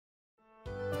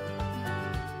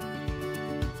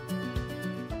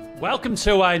Welcome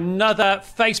to another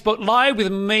Facebook Live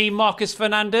with me, Marcus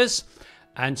Fernandez.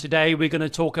 And today we're going to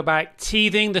talk about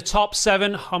teething, the top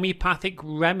 7 homeopathic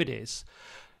remedies.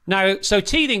 Now, so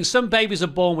teething, some babies are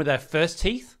born with their first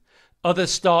teeth.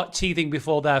 Others start teething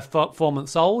before they're 4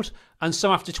 months old, and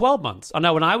some after 12 months. I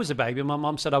know when I was a baby, my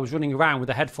mum said I was running around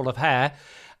with a head full of hair,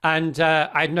 and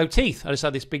I had no teeth. I just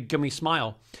had this big gummy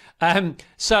smile.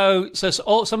 So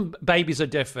some babies are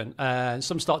different.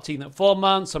 Some start teething at 4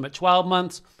 months, some at 12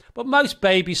 months. But most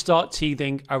babies start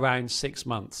teething around 6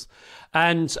 months.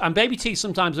 And baby teeth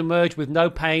sometimes emerge with no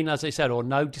pain, as I said, or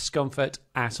no discomfort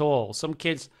at all. Some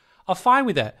kids are fine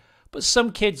with it, but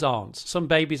some kids aren't. Some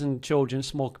babies and children,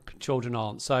 small children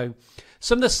aren't. So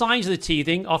some of the signs of the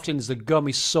teething, often is the gum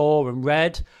is sore and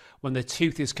red when the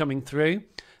tooth is coming through.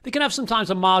 They can have sometimes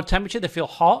a mild temperature. They feel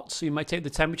hot, so you might take the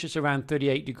temperature to around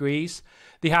 38 degrees.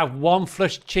 They have one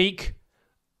flushed cheek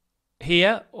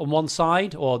here on one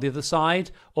side or the other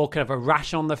side, or kind of a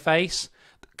rash on the face.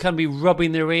 Can be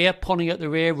rubbing their ear, pulling at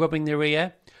their ear, rubbing their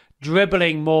ear,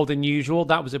 dribbling more than usual.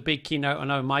 That was a big keynote. I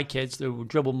know my kids, they would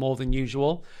dribble more than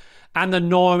usual. And the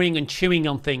gnawing and chewing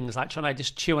on things, like trying to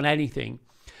just chew on anything.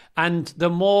 And they're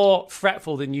more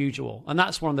fretful than usual. And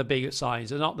that's one of the biggest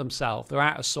signs. They're not themselves. They're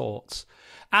out of sorts.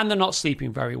 And they're not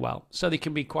sleeping very well. So they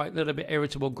can be quite a little bit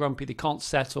irritable, grumpy. They can't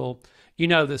settle. You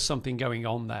know there's something going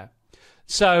on there.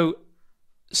 So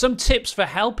some tips for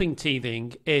helping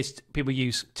teething is people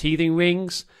use teething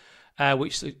rings,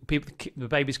 which the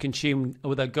babies consume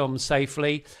with their gums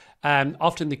safely.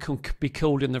 Often they can be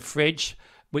cooled in the fridge,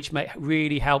 which may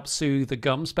really help soothe the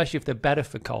gums, especially if they're better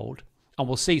for cold. And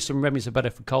we'll see some remedies are better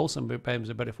for cold, some remedies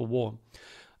are better for warm.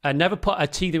 Never put a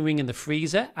teething ring in the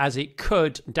freezer, as it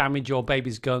could damage your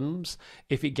baby's gums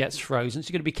if it gets frozen. So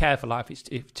you've got to be careful if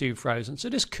it's too frozen. So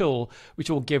just cool, which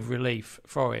will give relief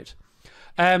for it.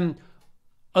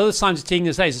 Other signs of teething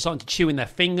these days are starting to chew in their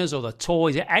fingers or their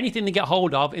toys, anything they get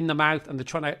hold of in the mouth, and they're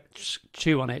trying to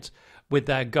chew on it with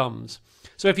their gums.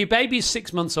 So if your baby is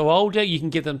 6 months or older, you can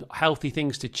give them healthy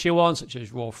things to chew on, such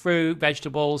as raw fruit,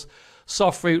 vegetables.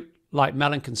 Soft fruit like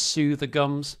melon can soothe the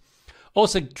gums.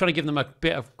 Also try to give them a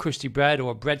bit of crusty bread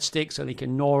or a breadstick so they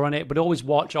can gnaw on it, but always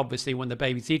watch, obviously, when the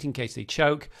baby's eating in case they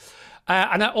choke.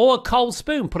 Or a cold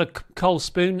spoon. Put a cold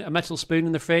spoon, a metal spoon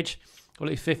in the fridge,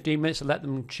 only 15 minutes, and let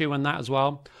them chew on that as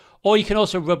well. Or you can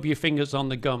also rub your fingers on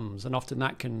the gums, and often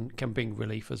that can bring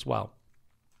relief as well.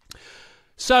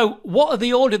 So what are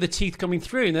the order of the teeth coming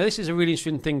through? Now, this is a really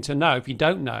interesting thing to know if you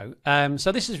don't know.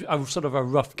 So this is a sort of a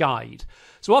rough guide.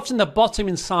 So often the bottom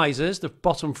incisors, the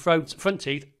bottom front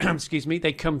teeth, excuse me,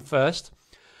 they come first,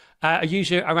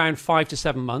 usually around 5 to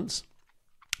 7 months.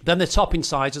 Then the top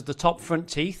incisors, the top front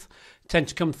teeth, tend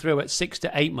to come through at 6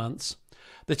 to 8 months.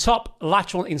 The top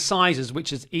lateral incisors,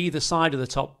 which is either side of the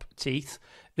top teeth,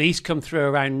 these come through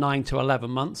around 9 to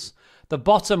 11 months. The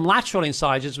bottom lateral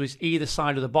incisors, which is either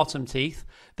side of the bottom teeth,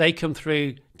 they come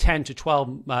through 10 to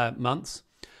 12 months.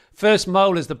 First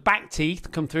molars, the back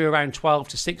teeth, come through around 12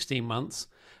 to 16 months.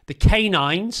 The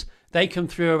canines, they come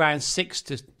through around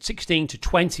 16 to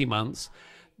 20 months.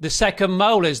 The second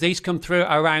molars, these come through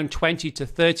around 20 to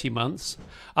 30 months.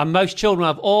 And most children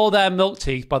have all their milk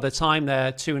teeth by the time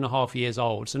they're 2.5 years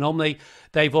old. So normally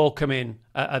they've all come in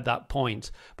at that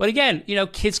point. But again, you know,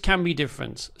 kids can be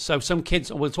different. So some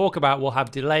kids we'll talk about will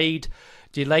have delayed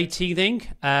teething.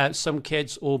 Some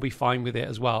kids will be fine with it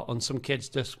as well. And some kids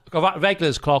just go regular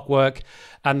as clockwork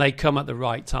and they come at the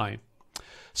right time.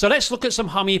 So let's look at some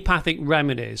homeopathic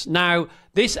remedies. Now,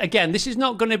 this is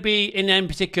not going to be in any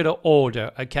particular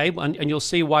order, okay? And you'll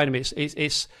see why in a minute.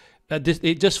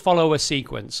 It does follow a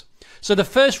sequence. So the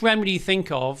first remedy you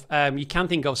can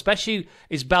think of, especially,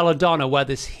 is belladonna, where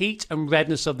there's heat and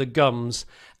redness of the gums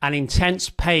and intense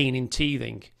pain in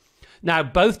teething. Now,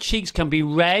 both cheeks can be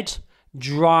red,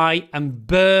 dry, and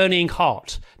burning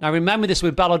hot. Now, remember this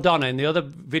with belladonna in the other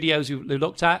videos you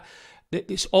looked at.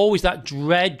 It's always that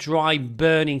red, dry,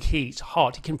 burning heat,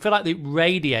 hot. It can feel like it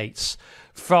radiates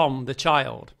from the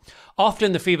child.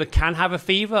 Often the fever can have a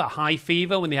high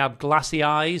fever, when they have glassy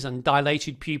eyes and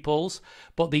dilated pupils,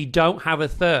 but they don't have a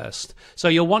thirst. So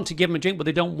you'll want to give them a drink, but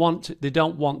they don't want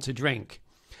to drink.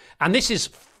 And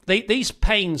these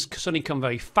pains suddenly come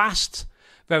very fast,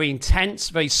 very intense,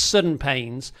 very sudden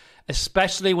pains,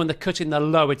 especially when they're cutting the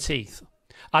lower teeth.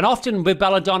 And often with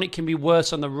belladonna, it can be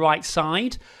worse on the right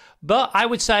side. But I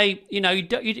would say,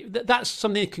 that's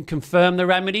something that can confirm the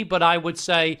remedy, but I would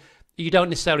say you don't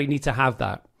necessarily need to have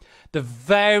that. They're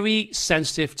very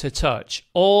sensitive to touch.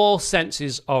 All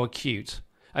senses are acute.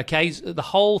 Okay, the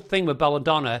whole thing with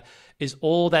belladonna is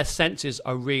all their senses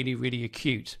are really, really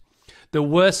acute. They're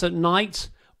worse at night,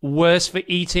 worse for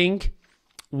eating,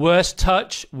 Worse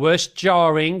touch, worse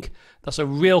jarring. That's a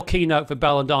real keynote for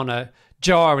belladonna.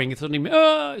 Jarring,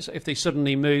 if they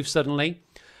suddenly move suddenly.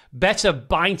 Better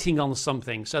biting on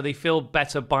something, so they feel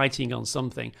better biting on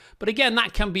something. But again,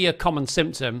 that can be a common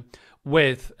symptom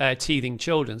with teething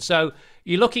children. So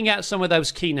you're looking at some of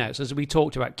those keynotes, as we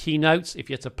talked about keynotes. If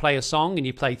you had to play a song and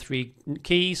you play 3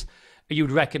 keys, you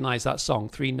would recognize that song,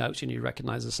 3 notes, and you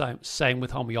recognize the same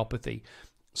with homeopathy.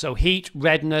 So heat,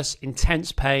 redness,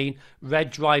 intense pain,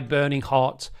 red, dry, burning,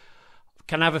 hot,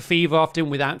 can have a fever often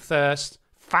without thirst,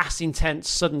 fast, intense,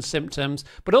 sudden symptoms,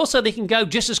 but also they can go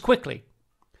just as quickly.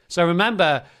 So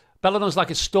remember, belladonna's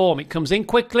like a storm. It comes in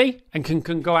quickly and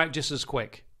can go out just as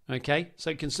quick. Okay, so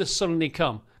it can just suddenly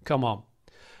come on.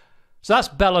 So that's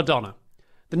belladonna.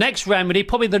 The next remedy,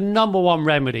 probably the number 1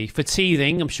 remedy for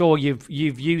teething, I'm sure you've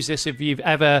used this if you've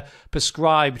ever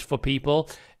prescribed for people,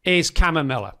 is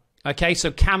chamomilla. Okay,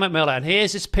 so chamomilla, and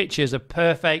here's this picture, is a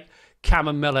perfect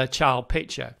chamomilla child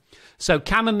picture. So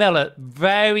chamomilla,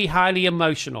 very highly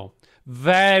emotional,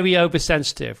 very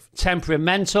oversensitive,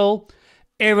 temperamental,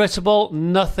 irritable,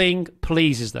 nothing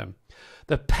pleases them.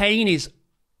 The pain is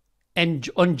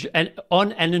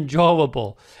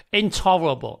unendurable,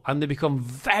 intolerable, and they become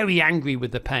very angry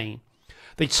with the pain.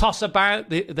 They toss about,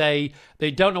 they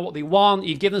don't know what they want.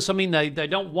 You give them something, they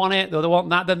don't want it, they want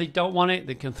that, then they don't want it.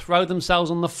 They can throw themselves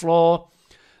on the floor.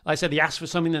 Like I said, they ask for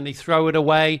something, then they throw it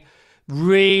away.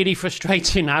 Really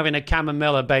frustrating having a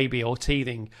chamomilla baby or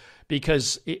teething,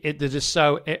 because they're just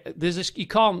so, you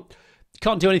can't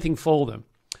do anything for them.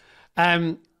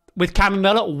 With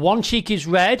chamomilla, one cheek is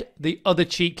red, the other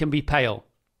cheek can be pale.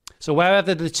 So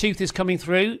wherever the tooth is coming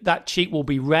through, that cheek will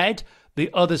be red, the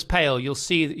other's pale. You'll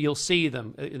see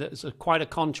them. It's quite a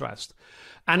contrast.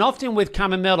 And often with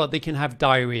chamomilla, they can have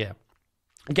diarrhea.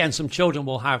 Again, some children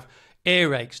will have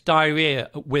earaches, diarrhea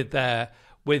with their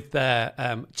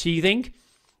teething.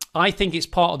 I think it's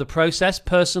part of the process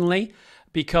personally,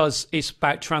 because it's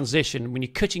about transition. When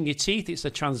you're cutting your teeth, it's a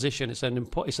transition. It's an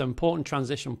important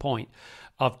transition point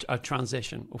of a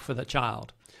transition for the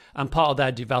child and part of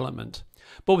their development.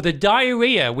 But with the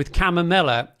diarrhea with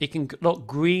chamomilla, it can look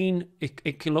green.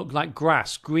 It can look like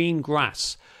grass, green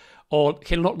grass, or it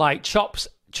can look like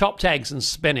chopped eggs and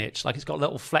spinach, like it's got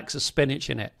little flecks of spinach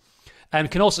in it. And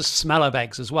it can also smell of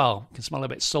eggs as well. It can smell a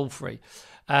bit sulfury.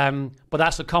 But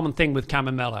that's a common thing with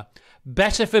chamomilla.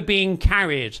 Better for being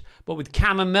carried, but with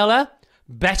chamomilla,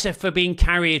 better for being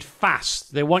carried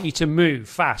fast. They want you to move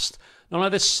fast. None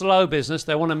of this slow business,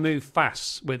 they want to move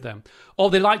fast with them.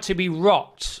 Or they like to be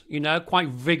rocked, quite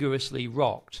vigorously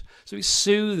rocked. So it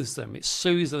soothes them, it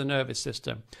soothes the nervous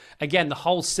system. Again, the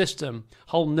whole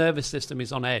nervous system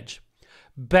is on edge.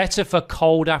 Better for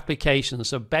cold applications,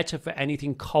 so better for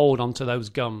anything cold onto those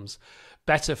gums.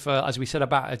 Better for, as we said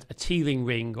about a teething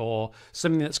ring or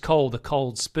something that's cold, a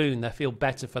cold spoon, they feel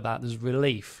better for that. There's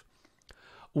relief.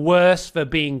 Worse for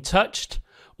being touched,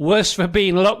 worse for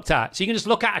being looked at. So you can just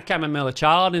look at a chamomilla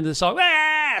child and they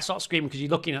start screaming because you're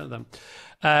looking at them.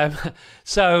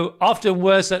 So often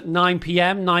worse at 9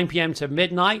 p.m. to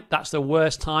midnight. That's the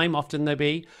worst time. Often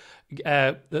they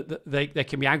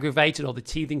can be aggravated, or the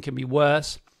teething can be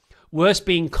worse. Worse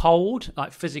being cold,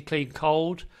 like physically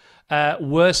cold.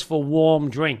 Worse for warm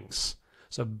drinks.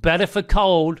 So better for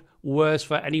cold, worse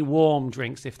for any warm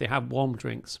drinks if they have warm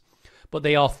drinks. But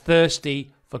they are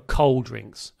thirsty for cold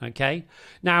drinks, okay?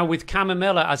 Now with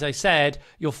chamomilla, as I said,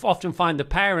 you'll often find the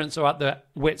parents are at their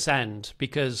wit's end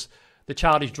because the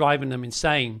child is driving them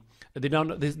insane.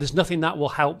 There's nothing that will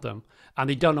help them, and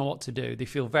they don't know what to do. They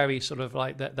feel very sort of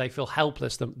like that. They feel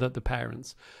helpless, the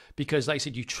parents, because like I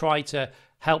said, you try to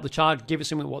help the child, give it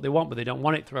something what they want, but they don't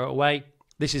want it, throw it away.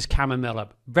 This is chamomilla.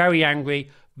 Very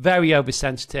angry, very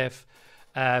oversensitive,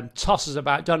 tosses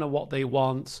about, don't know what they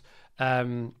want.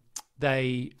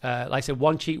 They, like I said,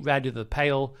 one cheek red with the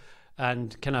pale,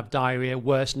 and can have diarrhea,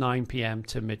 worse 9 p.m.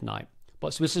 to midnight.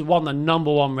 But so this is the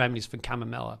number 1 remedies for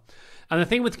chamomilla. And the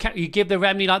thing with, you give the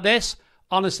remedy like this,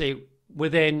 honestly,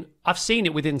 I've seen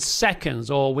it within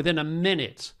seconds or within a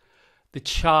minute,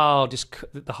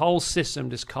 the whole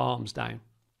system just calms down,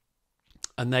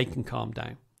 and they can calm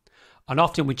down. And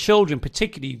often with children,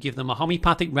 particularly, you give them a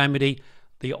homeopathic remedy,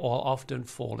 they all often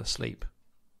fall asleep.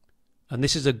 And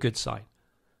this is a good sign.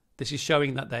 This is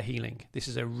showing that they're healing. This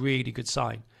is a really good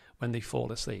sign when they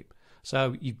fall asleep.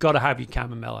 So you've got to have your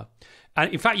chamomilla.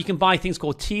 And in fact, you can buy things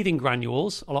called teething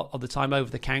granules a lot of the time over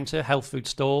the counter, health food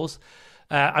stores.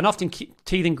 And often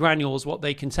teething granules, what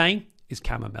they contain is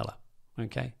chamomilla.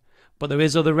 Okay. But there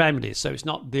is other remedies. So it's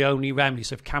not the only remedy.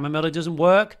 So if chamomilla doesn't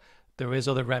work, there is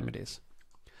other remedies.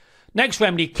 Next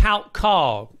remedy, calc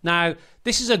carb. Now,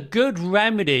 this is a good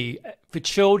remedy for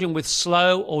children with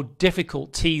slow or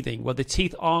difficult teething, where the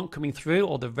teeth aren't coming through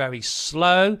or they're very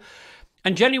slow.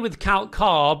 And generally with calc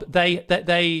carb,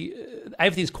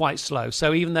 everything's quite slow.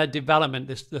 So even their development,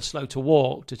 they're slow to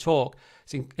walk, to talk,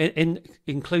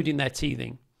 including their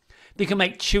teething. They can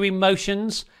make chewing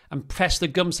motions and press the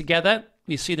gums together.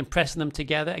 You see them pressing them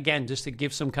together, again, just to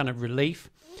give some kind of relief.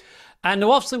 And they're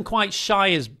often quite shy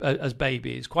as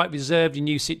babies, quite reserved in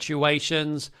new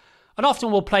situations, and often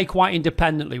will play quite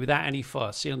independently without any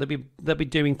fuss. You know, they'll be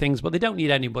doing things, but they don't need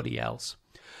anybody else.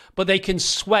 But they can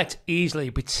sweat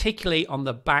easily, particularly on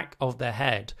the back of their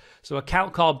head. So a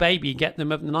calc carb baby, you get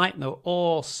them overnight and they're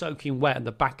all soaking wet on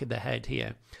the back of the head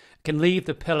here. It can leave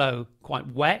the pillow quite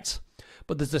wet,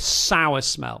 but there's a sour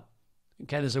smell.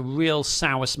 Okay, there's a real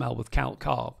sour smell with calc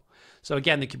carb. So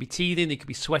again, they could be teething, they could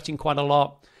be sweating quite a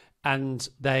lot, and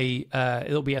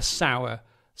it'll be a sour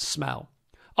smell.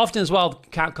 Often as well,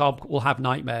 calc carb will have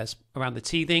nightmares around the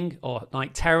teething or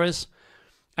night terrors.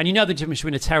 And you know the difference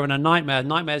between a terror and a nightmare.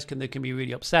 Nightmares they can be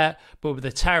really upset, but with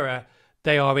a terror,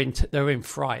 they're in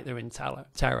fright, they're in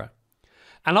terror.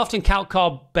 And often calc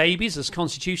carb babies, as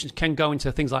constitutions, can go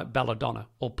into things like belladonna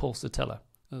or pulsatilla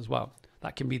as well.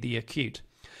 That can be the acute.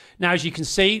 Now, as you can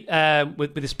see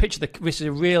with this picture, this is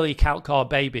a really calc carb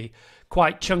baby,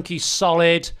 quite chunky,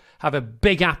 solid, have a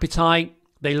big appetite.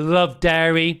 They love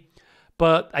dairy,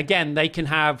 but again, they can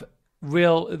have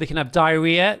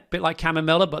diarrhea, a bit like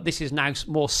chamomilla, but this is now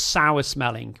more sour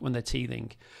smelling when they're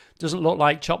teething. Doesn't look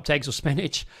like chopped eggs or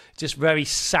spinach, just very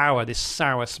sour, this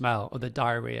sour smell of the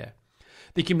diarrhea.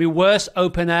 They can be worse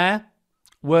open air,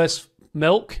 worse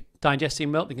milk,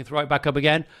 digesting milk, they can throw it back up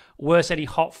again, worse any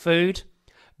hot food,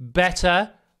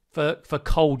 better for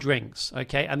cold drinks,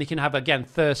 okay? And they can have, again,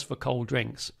 thirst for cold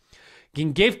drinks. You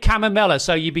can give chamomilla,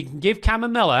 so you can give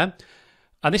chamomilla.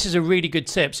 And this is a really good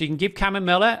tip. So you can give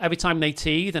chamomilla every time they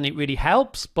teeth, and it really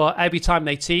helps. But every time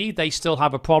they teeth, they still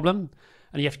have a problem,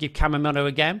 and you have to give chamomilla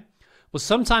again. Well,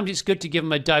 sometimes it's good to give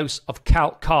them a dose of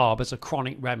calc carb as a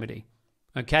chronic remedy.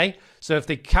 Okay? So if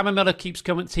the chamomilla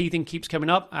teething keeps coming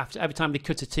up, every time they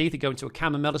cut a teeth, they go into a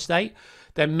chamomilla state,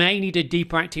 they may need a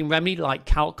deeper acting remedy like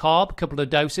calc carb, a couple of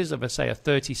doses of, say, a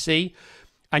 30C,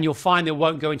 and you'll find they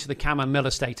won't go into the chamomilla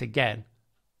state again.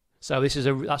 So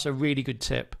that's a really good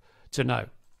tip to know.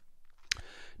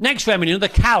 Next remedy, another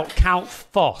calc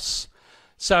phos.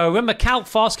 So remember calc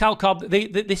phos, calc carb,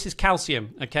 this is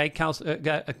calcium, okay?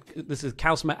 This is a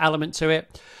calcium element to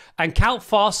it. And calc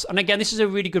phos, and again, this is a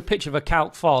really good picture of a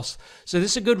calc phos. So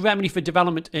this is a good remedy for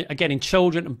development, again, in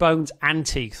children, and bones and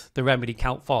teeth, the remedy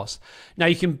calc phos. Now,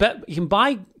 you can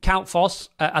buy calc phos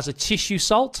as a tissue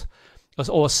salt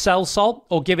or a cell salt,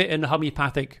 or give it in a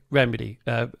homeopathic remedy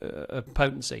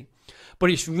potency.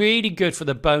 But it's really good for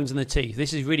the bones and the teeth.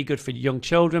 This is really good for young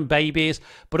children, babies,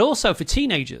 but also for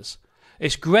teenagers.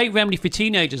 It's great remedy for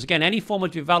teenagers. Again, any form of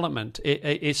development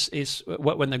is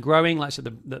when they're growing, like so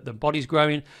the body's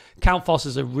growing. Calc phos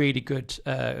is a really good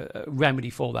remedy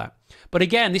for that. But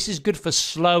again, this is good for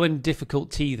slow and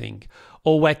difficult teething,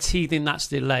 or where teething that's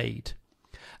delayed.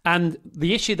 And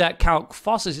the issue that calc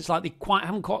phos is, it's like they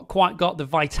haven't quite got the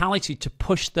vitality to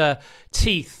push the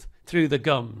teeth through the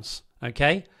gums.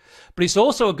 Okay. But it's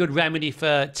also a good remedy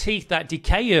for teeth that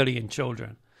decay early in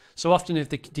children. So often if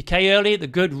they decay early, the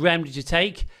good remedy to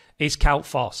take is calc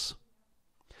phos.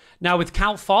 Now with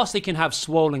calc phos, they can have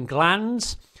swollen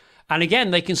glands. And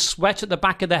again, they can sweat at the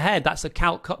back of the head. That's a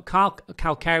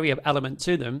calcareous element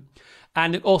to them.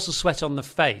 And also sweat on the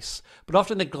face. But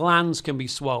often the glands can be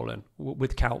swollen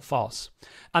with calc phos.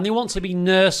 And they want to be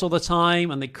nursed all the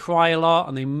time, and they cry a lot,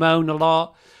 and they moan a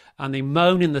lot. And they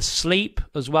moan in the sleep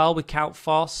as well with calc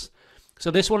phos.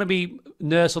 So they just want to be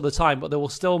nursed all the time, but they will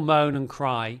still moan and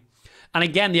cry. And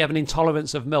again, they have an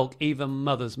intolerance of milk, even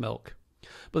mother's milk.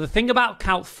 But the thing about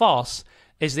calc phos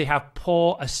is they have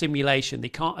poor assimilation. They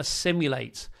can't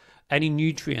assimilate any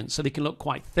nutrients, so they can look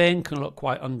quite thin, can look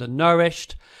quite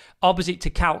undernourished. Opposite to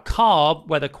calc carb,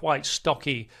 where they're quite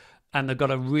stocky and they've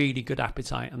got a really good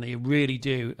appetite and they really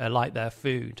do like their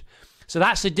food. So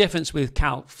that's the difference with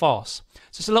calc phos.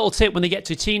 Just a little tip: when they get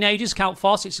to teenagers, calc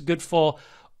phos, it's good for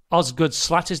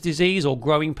Osgood-Schlatter's disease or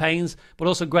growing pains, but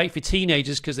also great for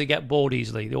teenagers because they get bored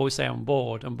easily. They always say, I'm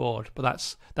bored,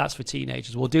 but that's for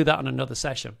teenagers. We'll do that on another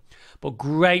session. But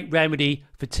great remedy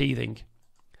for teething.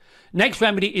 Next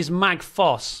remedy is mag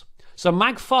phos. So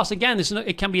mag phos, again,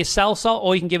 it can be a cell salt,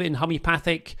 or you can give it in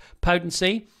homeopathic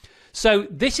potency. So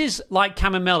this is like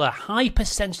chamomilla,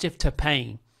 hypersensitive to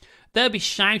pain. They'll be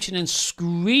shouting and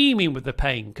screaming with the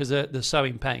pain because they're so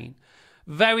in pain.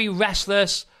 Very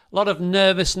restless, a lot of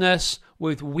nervousness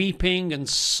with weeping and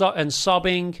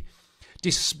sobbing.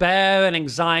 despair and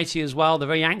anxiety as well. They're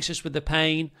very anxious with the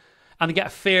pain, and they get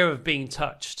a fear of being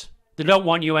touched. They don't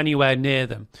want you anywhere near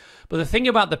them. But the thing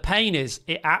about the pain is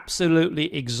it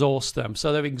absolutely exhausts them.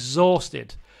 So they're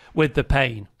exhausted with the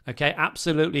pain, okay?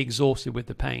 Absolutely exhausted with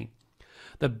the pain.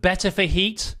 They're better for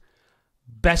heat,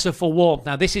 better for warmth.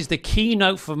 Now, this is the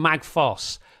keynote for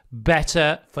Magfoss.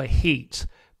 Better for heat,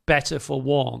 better for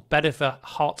warmth, better for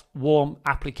hot, warm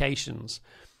applications,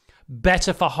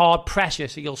 better for hard pressure.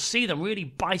 So you'll see them really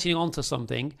biting onto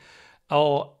something,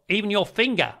 or even your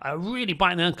finger are really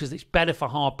biting on because it's better for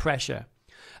hard pressure.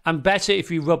 And better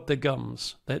if you rub the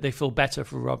gums. They feel better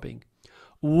for rubbing.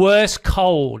 Worse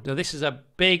cold. Now, this is a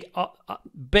big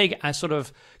sort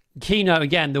of keynote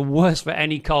again. The worst for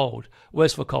any cold.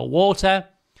 Worse for cold water.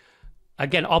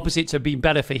 Again, opposite to being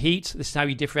better for heat. This is how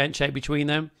you differentiate between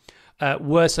them.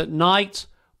 Worse at night.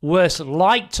 Worse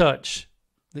light touch.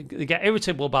 They get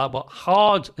irritable about what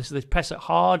hard. So they press it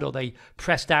hard or they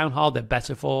press down hard. They're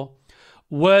better for.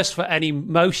 Worse for any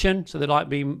motion. So they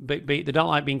don't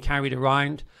like being carried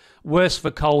around. Worse for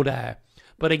cold air.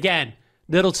 But again,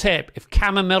 little tip: if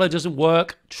chamomilla doesn't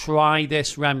work, try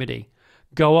this remedy.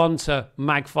 Go on to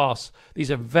Magfoss. These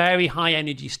are very high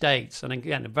energy states, and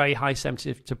again, very high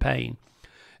sensitive to pain.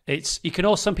 You can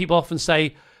also, some people often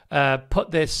say,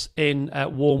 put this in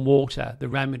warm water, the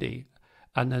remedy,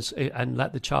 and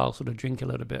let the child sort of drink a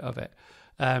little bit of it.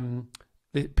 Some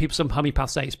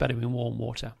homeopaths say it's better in warm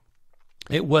water.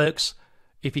 It works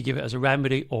if you give it as a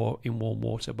remedy or in warm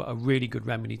water, but a really good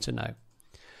remedy to know.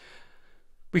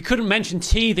 We couldn't mention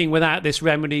teething without this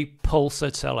remedy,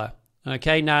 pulsatilla.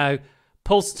 Okay, now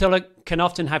pulsatilla can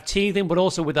often have teething, but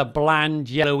also with a bland,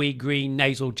 yellowy green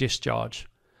nasal discharge.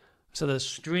 So they're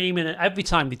streaming, and every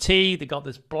time they teeth, they've got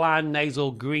this bland,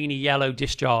 nasal, greeny, yellow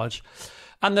discharge.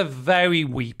 And they're very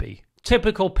weepy.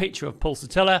 Typical picture of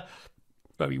pulsatilla: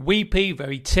 very weepy,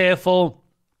 very tearful,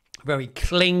 very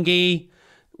clingy,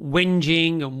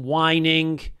 whinging and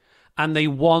whining, and they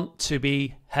want to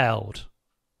be held.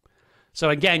 So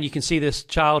again, you can see this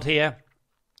child here.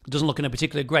 It doesn't look in a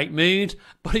particularly great mood,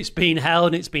 but it's being held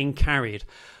and it's being carried.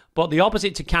 But the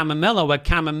opposite to chamomilla, where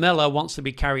chamomilla wants to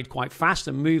be carried quite fast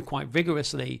and move quite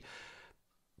vigorously,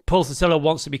 pulsatilla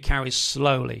wants to be carried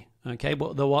slowly. Okay,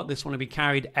 but they want to be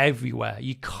carried everywhere.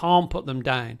 You can't put them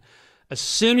down. As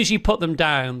soon as you put them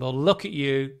down, they'll look at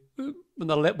you and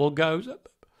the lip will go,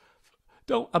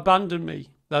 "Don't abandon me."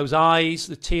 Those eyes,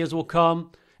 the tears will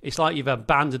come. It's like you've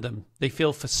abandoned them. They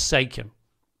feel forsaken.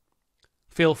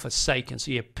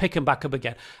 So you pick them back up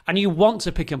again. And you want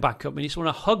to pick them back up, and you just want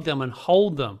to hug them and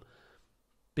hold them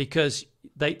because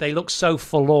they look so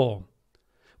forlorn.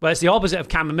 But it's the opposite of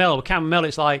chamomilla. With chamomilla,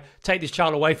 it's like, take this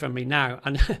child away from me now,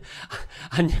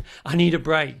 and I need a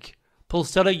break.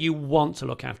 Pulsatilla, you want to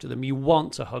look after them. You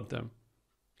want to hug them.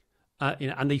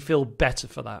 And they feel better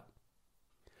for that.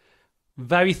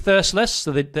 Very thirstless,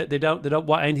 so they don't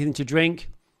want anything to drink.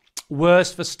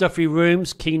 Worse for stuffy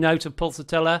rooms, keynote of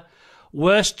pulsatilla.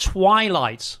 Worse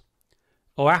twilight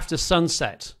or after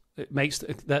sunset. It makes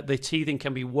that the teething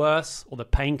can be worse, or the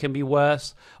pain can be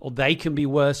worse, or they can be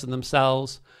worse than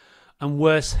themselves. And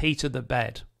worse heat of the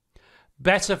bed.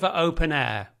 Better for open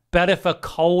air. Better for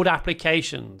cold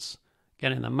applications.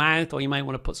 Again, in the mouth, or you may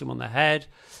want to put some on the head.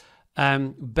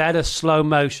 Better slow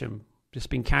motion. Just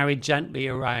being carried gently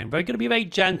around. Very going to be very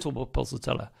gentle with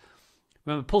pulsatilla.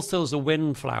 Remember, pulsatilla is a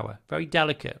windflower. Very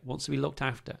delicate. Wants to be looked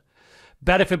after.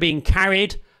 Better for being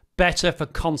carried. Better for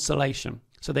consolation.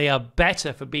 So they are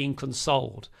better for being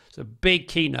consoled. It's a big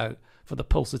keynote for the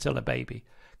pulsatilla baby.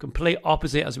 Complete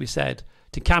opposite, as we said,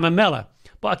 to chamomilla.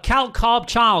 But a calc-carb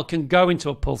child can go into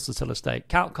a pulsatilla state.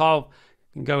 Calc-carb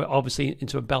can go, obviously,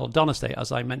 into a belladonna state,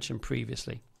 as I mentioned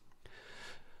previously.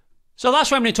 So the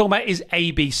last remedy I'm talking about is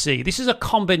ABC. This is a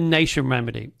combination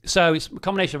remedy. So it's a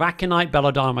combination of aconite,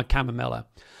 belladonna, and chamomilla.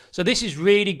 So this is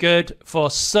really good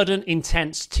for sudden,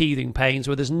 intense teething pains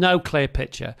where there's no clear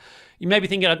picture. You may be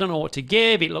thinking, I don't know what to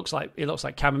give. It looks like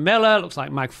chamomilla, it looks like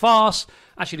Magfoss.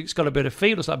 Actually, it's got a bit of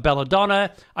feel, it looks like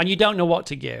belladonna, and you don't know what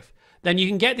to give. Then you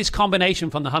can get this combination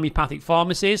from the homeopathic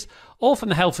pharmacies or from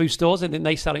the health food stores. I think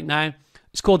they sell it now.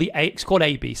 It's called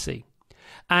ABC.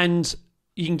 And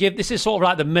you can give, this is sort of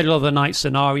like the middle of the night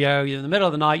scenario. You're in the middle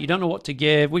of the night, you don't know what to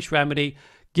give, which remedy.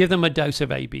 Give them a dose of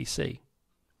ABC.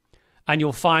 And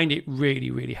you'll find it really,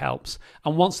 really helps.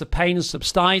 And once the pain has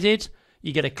subsided,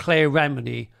 you get a clear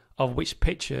remedy of which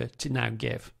picture to now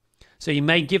give. So you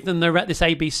may give them this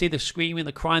ABC, they're screaming,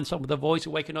 they're crying, something with their voice,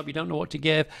 they're waking up, you don't know what to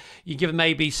give. You give them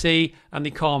ABC and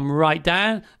they calm right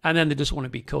down, and then they just want to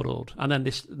be cuddled. And then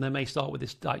they may start with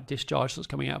this discharge that's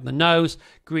coming out of the nose,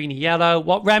 greeny yellow.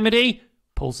 What remedy?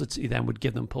 Pulsatilla. You then would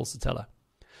give them pulsatilla.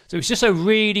 So it's just a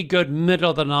really good middle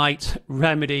of the night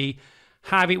remedy.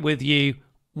 Have it with you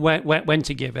when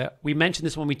to give it. We mentioned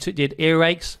this when we did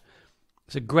earaches.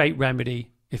 It's a great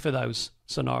remedy for those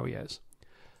scenarios.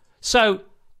 So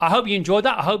I hope you enjoyed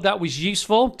that. I hope that was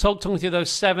useful. Talking through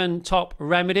those 7 top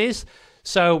remedies.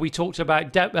 So we talked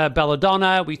about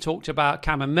belladonna, we talked about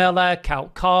chamomilla,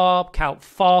 kelp carb, kelp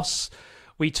phos.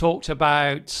 We talked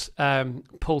about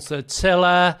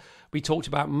pulsatilla. We talked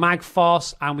about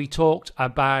magphos, and we talked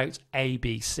about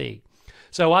ABC.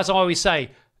 So as I always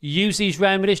say, use these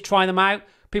remedies, try them out.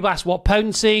 People ask what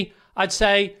potency. I'd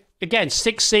say, again,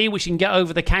 6C, which you can get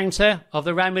over the counter of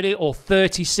the remedy, or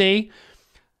 30C.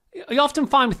 You often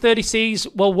find with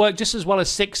 30Cs will work just as well as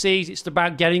 6Cs. It's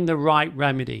about getting the right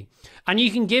remedy. And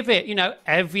you can give it,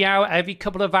 every hour, every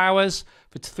couple of hours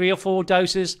for 3 or 4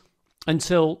 doses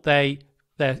until they're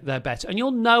better. And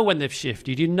you'll know when they've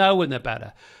shifted. You know when they're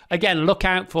better. Again, look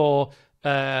out for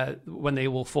when they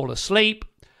will fall asleep.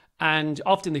 And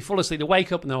often they fall asleep, they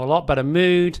wake up and they're in a lot better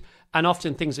mood. And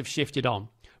often things have shifted on.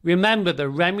 Remember, the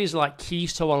remedies are like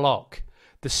keys to a lock.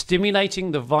 The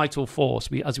stimulating the vital force,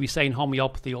 as we say in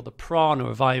homeopathy, or the prana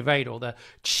of Ayurveda, or the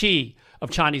chi of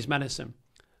Chinese medicine.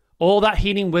 All that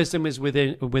healing wisdom is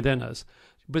within us.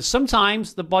 But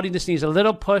sometimes the body just needs a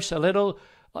little push, a little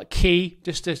key,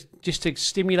 just to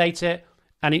stimulate it,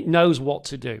 and it knows what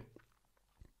to do.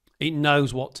 It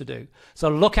knows what to do. So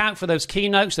look out for those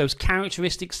keynotes, those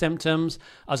characteristic symptoms.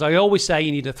 As I always say,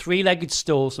 you need a 3-legged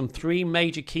stool, some 3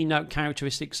 major keynote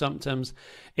characteristic symptoms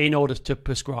in order to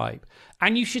prescribe.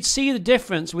 And you should see the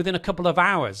difference within a couple of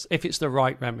hours if it's the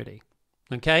right remedy.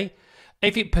 Okay?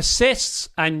 If it persists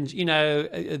and, you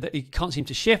can't seem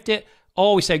to shift it, I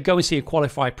always say go and see a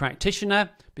qualified practitioner,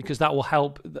 because that will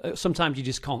help. Sometimes you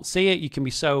just can't see it. You can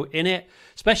be so in it,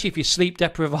 especially if you're sleep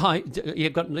deprived,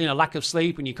 you've got lack of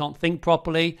sleep and you can't think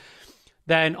properly.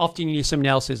 Then often you need somebody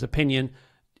else's opinion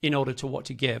in order to what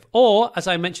to give. Or, as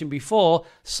I mentioned before,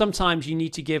 sometimes you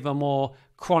need to give a more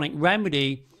chronic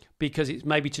remedy because it's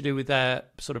maybe to do with their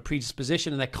sort of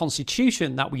predisposition and their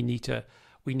constitution that we need to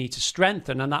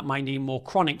strengthen, and that might need more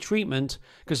chronic treatment,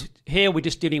 because here we're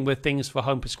just dealing with things for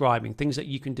home prescribing, things that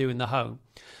you can do in the home.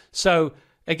 So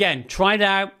again, try it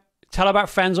out, tell about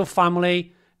friends or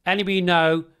family, anybody you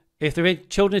know. If they're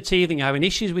children of teething, having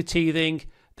issues with teething,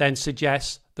 then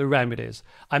suggest the remedies.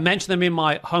 I mentioned them in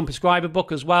my home prescriber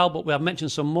book as well, but we'll mention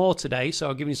some more today, so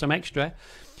I'll give you some extra.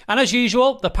 And as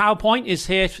usual, the PowerPoint is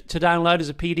here to download as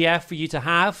a PDF for you to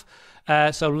have,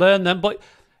 so learn them. But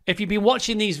if you've been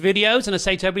watching these videos, and I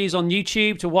say to everybody who's on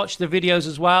YouTube to watch the videos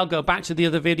as well, go back to the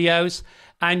other videos,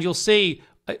 and you'll see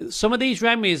some of these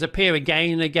remedies appear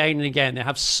again and again and again. They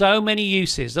have so many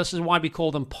uses. This is why we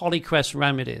call them polycrest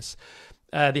remedies.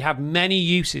 They have many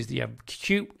uses. They have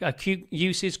acute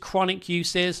uses, chronic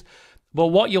uses. But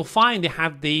what you'll find, they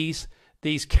have these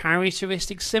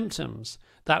characteristic symptoms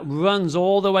that runs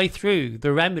all the way through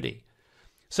the remedy.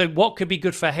 So what could be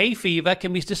good for hay fever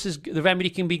can be just as the remedy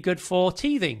can be good for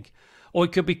teething, or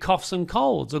it could be coughs and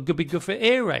colds, or it could be good for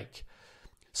earache.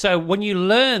 So when you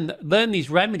learn these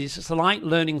remedies, it's like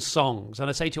learning songs. And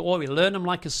I say to all of you, learn them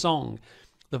like a song.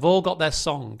 They've all got their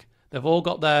song. They've all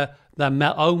got their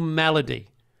own melody.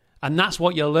 And that's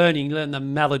what you're learning. You learn the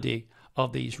melody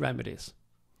of these remedies.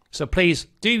 So please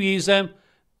do use them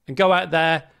and go out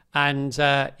there and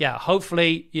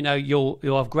hopefully, you'll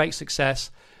have great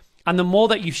success. And the more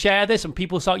that you share this and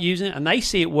people start using it and they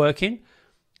see it working,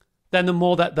 then the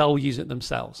more that they'll use it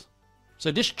themselves.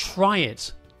 So just try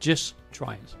it. Just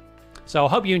try it. So I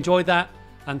hope you enjoyed that,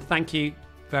 and thank you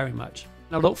very much.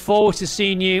 I look forward to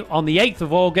seeing you on the 8th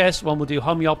of August when we'll do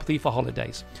homeopathy for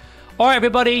holidays. All right,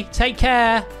 everybody, take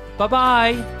care.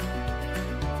 Bye-bye.